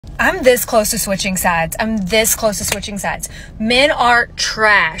I'm this close to switching sides. Men are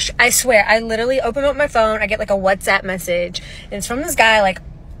trash. I swear. I literally open up my phone. I get like a WhatsApp message. And it's from this guy like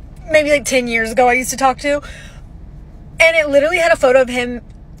maybe like 10 years ago I used to talk to. And it literally had a photo of him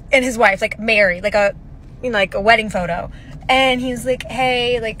and his wife, like married, like a wedding photo. And he's like,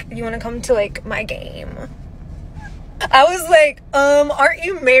 hey, like, you want to come to like my game? I was like, aren't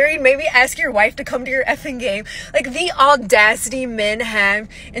you married? Maybe ask your wife to come to your effing game. Like, the audacity men have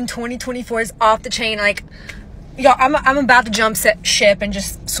in 2024 is off the chain. Like, yo, I'm about to jump ship and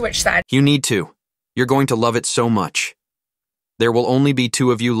just switch sides. You need to. You're going to love it so much. There will only be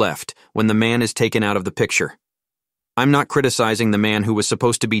 2 of you left when the man is taken out of the picture. I'm not criticizing the man who was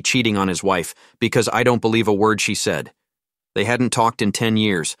supposed to be cheating on his wife because I don't believe a word she said. They hadn't talked in 10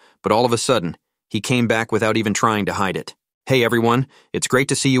 years, but all of a sudden, he came back without even trying to hide it. Hey everyone, it's great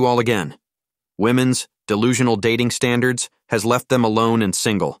to see you all again. Women's delusional dating standards has left them alone and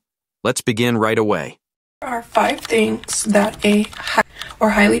single. Let's begin right away. There are 5 things that a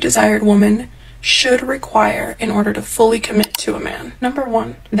highly desired woman should require in order to fully commit to a man. Number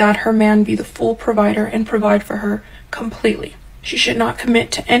 1, that her man be the full provider and provide for her completely. She should not commit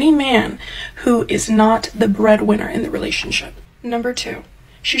to any man who is not the breadwinner in the relationship. Number 2,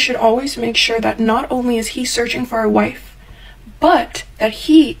 she should always make sure that not only is he searching for a wife, but that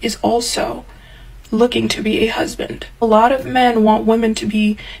he is also looking to be a husband. A lot of men want women to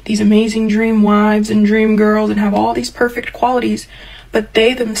be these amazing dream wives and dream girls and have all these perfect qualities, but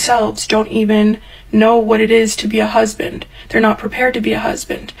they themselves don't even know what it is to be a husband. They're not prepared to be a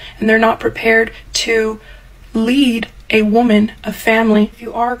husband, and they're not prepared to lead a woman, a family. If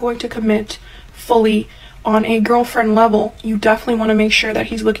you are going to commit fully on a girlfriend level, you definitely want to make sure that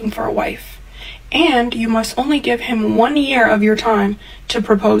he's looking for a wife. And you must only give him 1 year of your time to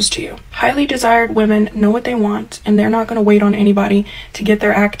propose to you. Highly desired women know what they want, and they're not going to wait on anybody to get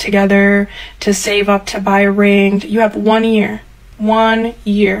their act together, to save up to buy a ring. You have 1 year. 1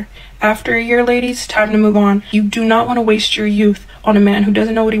 year. After a year, ladies, time to move on. You do not want to waste your youth on a man who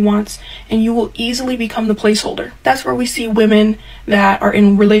doesn't know what he wants, and you will easily become the placeholder. That's where we see women that are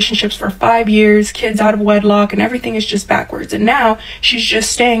in relationships for 5 years, kids out of wedlock, and everything is just backwards. And now she's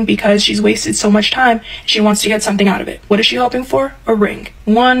just staying because she's wasted so much time. She wants to get something out of it. What is she hoping for? A ring.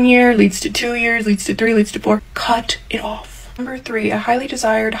 1 year leads to 2 years, leads to 3, leads to 4. Cut it off. Number 3, a highly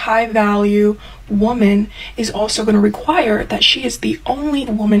desired, high-value woman is also going to require that she is the only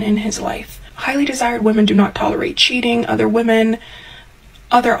woman in his life. Highly desired women do not tolerate cheating, other women,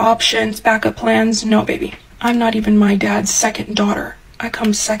 other options, backup plans. No, baby. I'm not even my dad's second daughter. I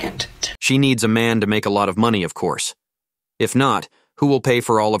come second. She needs a man to make a lot of money, of course. If not, who will pay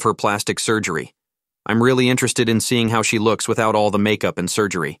for all of her plastic surgery? I'm really interested in seeing how she looks without all the makeup and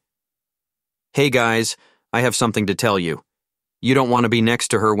surgery. Hey guys, I have something to tell you. You don't want to be next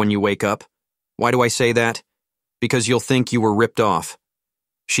to her when you wake up. Why do I say that? Because you'll think you were ripped off.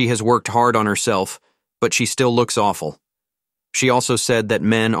 She has worked hard on herself, but she still looks awful. She also said that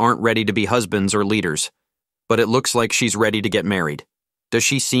men aren't ready to be husbands or leaders, but it looks like she's ready to get married. Does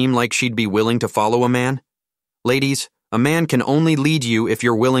she seem like she'd be willing to follow a man? Ladies, a man can only lead you if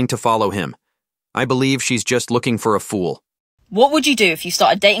you're willing to follow him. I believe she's just looking for a fool. What would you do if you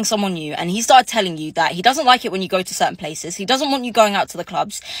started dating someone new and he started telling you that he doesn't like it when you go to certain places, he doesn't want you going out to the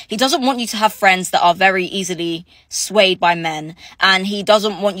clubs, he doesn't want you to have friends that are very easily swayed by men, and he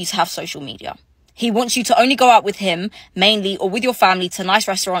doesn't want you to have social media? He wants you to only go out with him, mainly, or with your family, to nice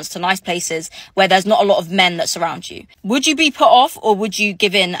restaurants, to nice places where there's not a lot of men that surround you. Would you be put off, or would you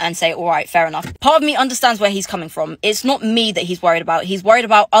give in and say, all right, fair enough? Part of me understands where he's coming from. It's not me that he's worried about. He's worried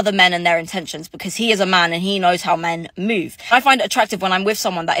about other men and their intentions, because he is a man and he knows how men move. I find it attractive when I'm with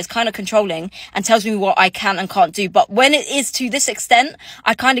someone that is kind of controlling and tells me what I can and can't do. But when it is to this extent,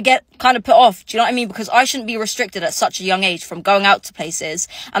 I kind of get put off. Do you know what I mean? Because I shouldn't be restricted at such a young age from going out to places,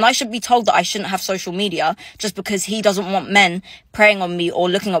 and I should be told that I shouldn't have social media just because he doesn't want men preying on me or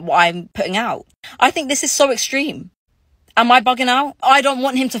looking at what I'm putting out. I think this is so extreme. Am I bugging out? I don't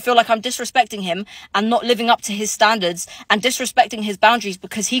want him to feel like I'm disrespecting him and not living up to his standards and disrespecting his boundaries,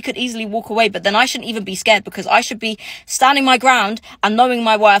 because he could easily walk away. But then I shouldn't even be scared, because I should be standing my ground and knowing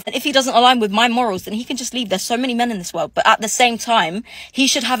my worth. And if he doesn't align with my morals, then he can just leave. There's so many men in this world. But at the same time, he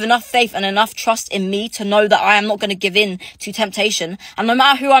should have enough faith and enough trust in me to know that I am not going to give in to temptation. And no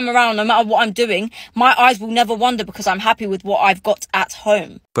matter who I'm around, no matter what I'm doing, my eyes will never wander, because I'm happy with what I've got at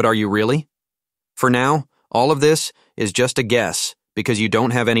home. But are you really? For now, all of this is just a guess because you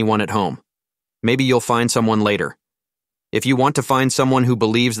don't have anyone at home. Maybe you'll find someone later. If you want to find someone who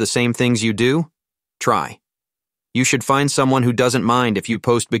believes the same things you do, try. You should find someone who doesn't mind if you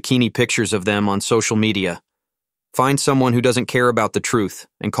post bikini pictures of them on social media. Find someone who doesn't care about the truth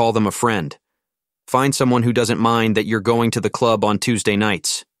and call them a friend. Find someone who doesn't mind that you're going to the club on Tuesday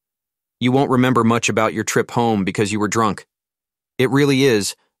nights. You won't remember much about your trip home because you were drunk. It really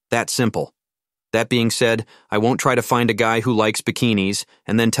is that simple. That being said, I won't try to find a guy who likes bikinis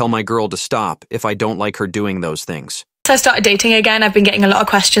and then tell my girl to stop if I don't like her doing those things. Since I started dating again, I've been getting a lot of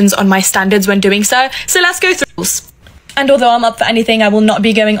questions on my standards when doing so let's go through rules. And although I'm up for anything, I will not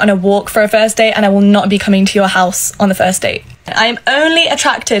be going on a walk for a first date, and I will not be coming to your house on the first date. I am only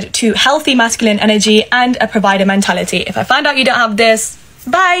attracted to healthy masculine energy and a provider mentality. If I find out you don't have this,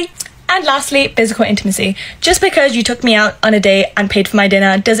 bye. And lastly, physical intimacy. Just because you took me out on a date and paid for my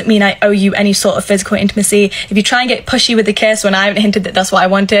dinner doesn't mean I owe you any sort of physical intimacy. If you try and get pushy with a kiss when I haven't hinted that that's what I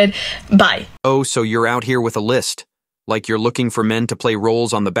wanted, bye. Oh, so you're out here with a list? Like you're looking for men to play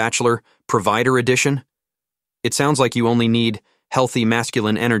roles on The Bachelor, Provider Edition? It sounds like you only need healthy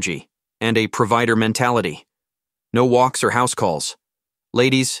masculine energy and a provider mentality. No walks or house calls.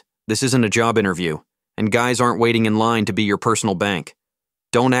 Ladies, this isn't a job interview, and guys aren't waiting in line to be your personal bank.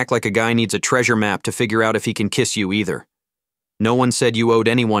 Don't act like a guy needs a treasure map to figure out if he can kiss you either. No one said you owed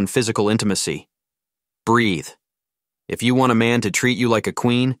anyone physical intimacy. Breathe. If you want a man to treat you like a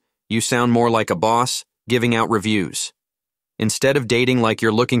queen, you sound more like a boss, giving out reviews. Instead of dating like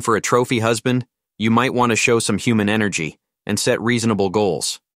you're looking for a trophy husband, you might want to show some human energy and set reasonable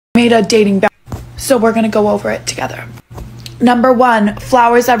goals. Made a dating so we're gonna go over it together. Number 1,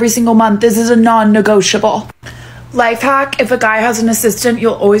 flowers every single month. This is a non-negotiable. Life hack, if a guy has an assistant,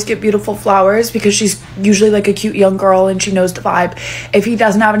 you'll always get beautiful flowers because she's usually like a cute young girl and she knows the vibe. If he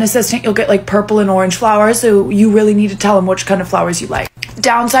doesn't have an assistant, you'll get like purple and orange flowers, so you really need to tell him which kind of flowers you like.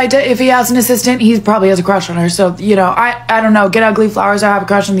 Downside to if he has an assistant, he probably has a crush on her, so you know, I don't know, get ugly flowers or have a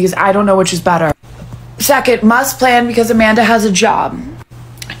crush on these, I don't know which is better. Second, must plan because Amanda has a job.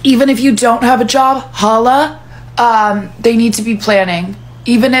 Even if you don't have a job, holla, they need to be planning.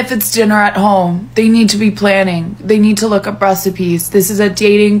 Even if it's dinner at home, they need to be planning. They need to look up recipes. This is a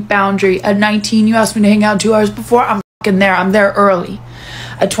dating boundary. At 19, you asked me to hang out 2 hours before, I'm fucking there. I'm there early.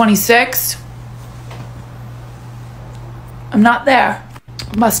 At 26, I'm not there.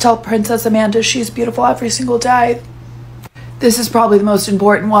 Must tell Princess Amanda she's beautiful every single day. This is probably the most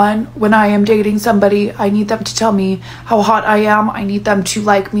important one. When I am dating somebody, I need them to tell me how hot I am. I need them to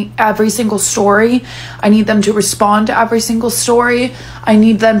like me every single story. I need them to respond to every single story. I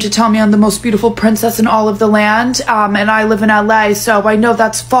need them to tell me I'm the most beautiful princess in all of the land. And I live in LA, so I know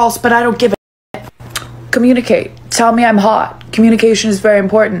that's false, but I don't give a shit. Communicate. Tell me I'm hot. Communication is very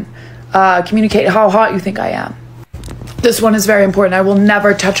important. Communicate how hot you think I am. This one is very important. I will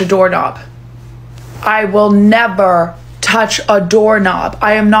never touch a doorknob. I will never touch a doorknob.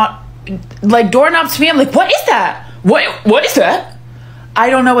 I am not, like, doorknobs to me, I'm like, what is that? What is that? I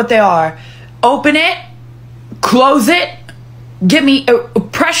don't know what they are. Open it, close it, give me a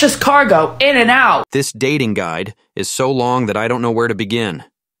precious cargo in and out. This dating guide is so long that I don't know where to begin.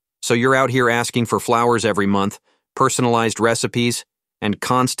 So you're out here asking for flowers every month, personalized recipes, and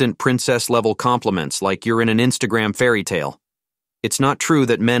constant princess-level compliments like you're in an Instagram fairy tale. It's not true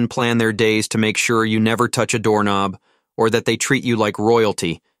that men plan their days to make sure you never touch a doorknob or that they treat you like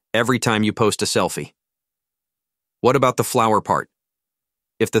royalty every time you post a selfie. What about the flower part?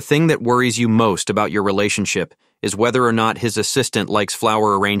 If the thing that worries you most about your relationship is whether or not his assistant likes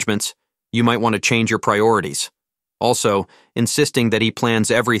flower arrangements, you might want to change your priorities. Also, insisting that he plans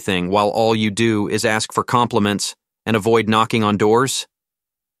everything while all you do is ask for compliments and avoid knocking on doors?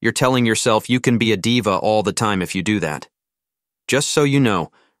 You're telling yourself you can be a diva all the time if you do that. Just so you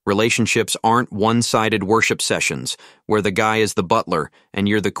know, relationships aren't one-sided worship sessions where the guy is the butler and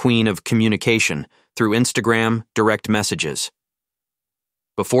you're the queen of communication through Instagram direct messages.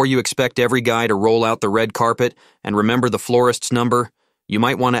 Before you expect every guy to roll out the red carpet and remember the florist's number, you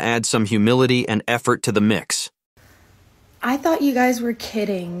might want to add some humility and effort to the mix. I thought you guys were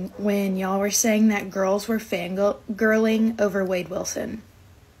kidding when y'all were saying that girls were fangirling over Wade Wilson.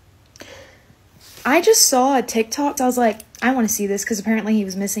 I just saw a TikTok, so I was like, I want to see this because apparently he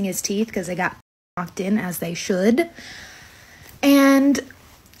was missing his teeth because they got knocked in as they should. And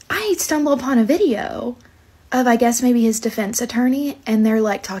I stumbled upon a video of, I guess, maybe his defense attorney, and they're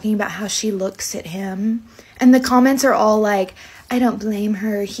like talking about how she looks at him. And the comments are all like, I don't blame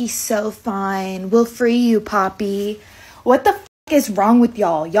her. He's so fine. We'll free you, Poppy. What the f*** is wrong with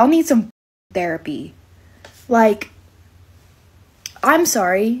y'all? Y'all need some therapy. Like, I'm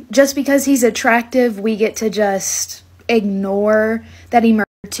sorry. Just because he's attractive, we get to just ignore that he murdered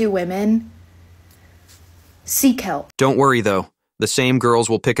 2 women? Seek help. Don't worry, though. The same girls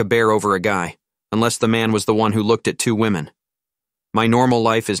will pick a bear over a guy, unless the man was the one who looked at 2 women. My normal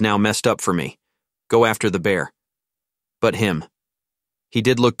life is now messed up for me. Go after the bear. But him. He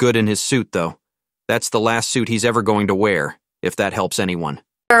did look good in his suit, though. That's the last suit he's ever going to wear, if that helps anyone.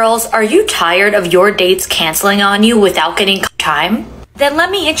 Girls, are you tired of your dates canceling on you without getting time? Then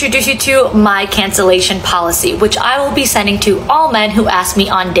let me introduce you to my cancellation policy, which I will be sending to all men who ask me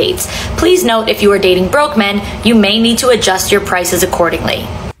on dates. Please note, if you are dating broke men, you may need to adjust your prices accordingly.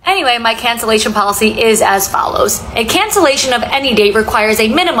 Anyway, my cancellation policy is as follows. A cancellation of any date requires a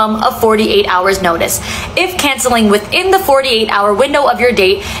minimum of 48 hours notice. If canceling within the 48-hour window of your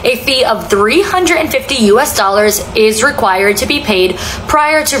date, a fee of $350 is required to be paid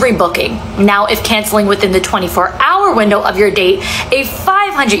prior to rebooking. Now, if canceling within the 24-hour window of your date, a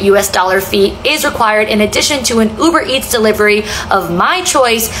 $500 fee is required in addition to an Uber Eats delivery of my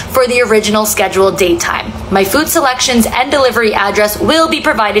choice for the original scheduled date time. My food selections and delivery address will be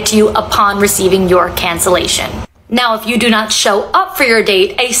provided to you upon receiving your cancellation. Now, if you do not show up for your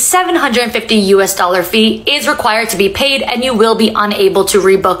date, a $750 fee is required to be paid and you will be unable to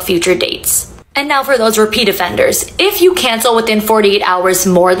rebook future dates. And now for those repeat offenders. If you cancel within 48 hours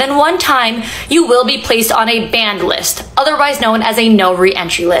more than one time, you will be placed on a banned list, otherwise known as a no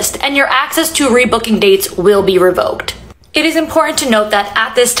re-entry list, and your access to rebooking dates will be revoked. It is important to note that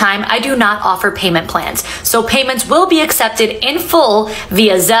at this time, I do not offer payment plans, so payments will be accepted in full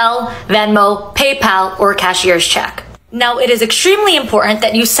via Zelle, Venmo, PayPal, or cashier's check. Now, it is extremely important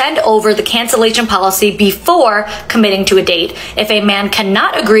that you send over the cancellation policy before committing to a date. If a man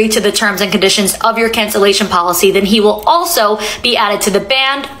cannot agree to the terms and conditions of your cancellation policy, then he will also be added to the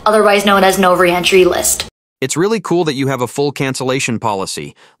banned, otherwise known as no re-entry list. It's really cool that you have a full cancellation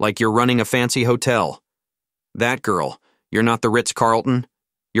policy, like you're running a fancy hotel. That girl. You're not the Ritz-Carlton.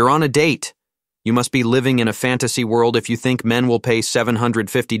 You're on a date. You must be living in a fantasy world if you think men will pay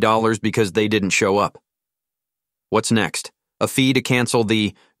 $750 because they didn't show up. What's next? A fee to cancel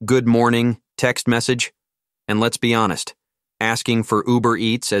the good morning text message? And let's be honest, asking for Uber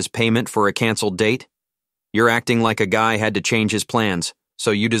Eats as payment for a canceled date? You're acting like a guy had to change his plans,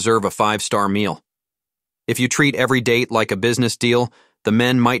 so you deserve a 5-star meal. If you treat every date like a business deal, the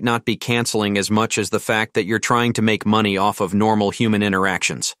men might not be canceling as much as the fact that you're trying to make money off of normal human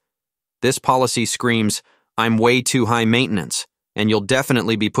interactions. This policy screams, I'm way too high maintenance, and you'll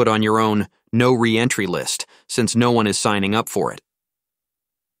definitely be put on your own no re-entry list, since no one is signing up for it.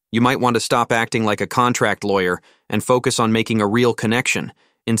 You might want to stop acting like a contract lawyer and focus on making a real connection,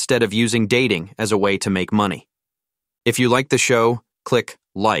 instead of using dating as a way to make money. If you like the show, click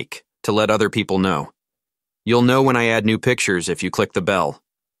like to let other people know. You'll know when I add new pictures if you click the bell.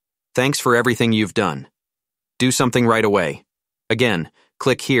 Thanks for everything you've done. Do something right away. Again,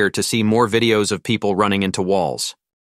 click here to see more videos of people running into walls.